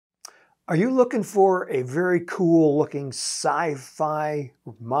Are you looking for a very cool looking sci-fi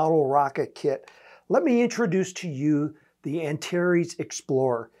model rocket kit? Let me introduce to you the Antares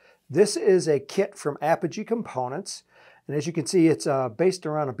Explorer. This is a kit from Apogee Components, and as you can see, it's based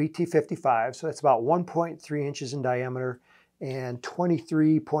around a BT-55, so it's about 1.3 inches in diameter and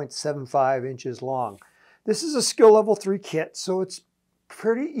 23.75 inches long. This is a skill level 3 kit, so it's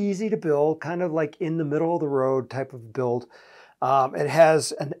pretty easy to build, kind of like in the middle of the road type of build. It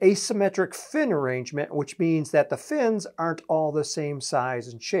has an asymmetric fin arrangement, which means that the fins aren't all the same size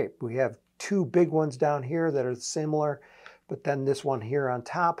and shape. We have two big ones down here that are similar, but then this one here on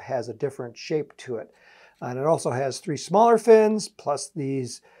top has a different shape to it. And it also has 3 smaller fins, plus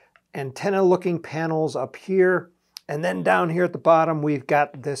these antenna-looking panels up here. And then down here at the bottom, we've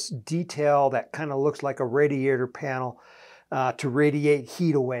got this detail that kind of looks like a radiator panel to radiate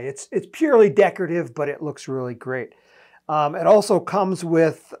heat away. It's purely decorative, but it looks really great. It also comes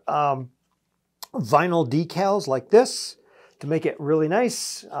with vinyl decals like this to make it really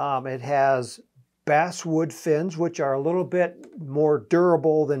nice. It has basswood fins, which are a little bit more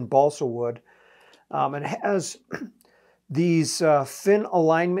durable than balsa wood. It has these fin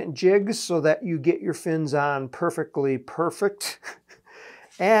alignment jigs so that you get your fins on perfectly perfect.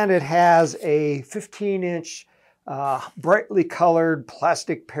 And it has a 15-inch brightly colored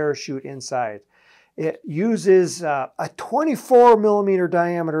plastic parachute inside. It uses a 24 millimeter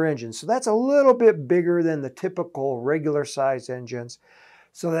diameter engine, so that's a little bit bigger than the typical regular size engines,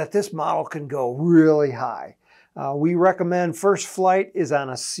 so that this model can go really high. We recommend first flight is on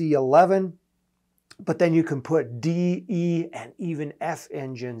a C-11, but then you can put D, E, and even F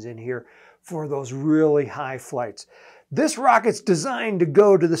engines in here for those really high flights. This rocket's designed to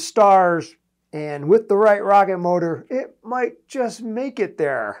go to the stars, and with the right rocket motor, it might just make it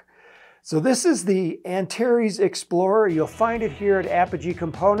there. So this is the Antares Explorer. You'll find it here at Apogee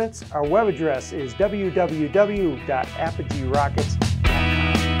Components. Our web address is www.apogeerockets.com.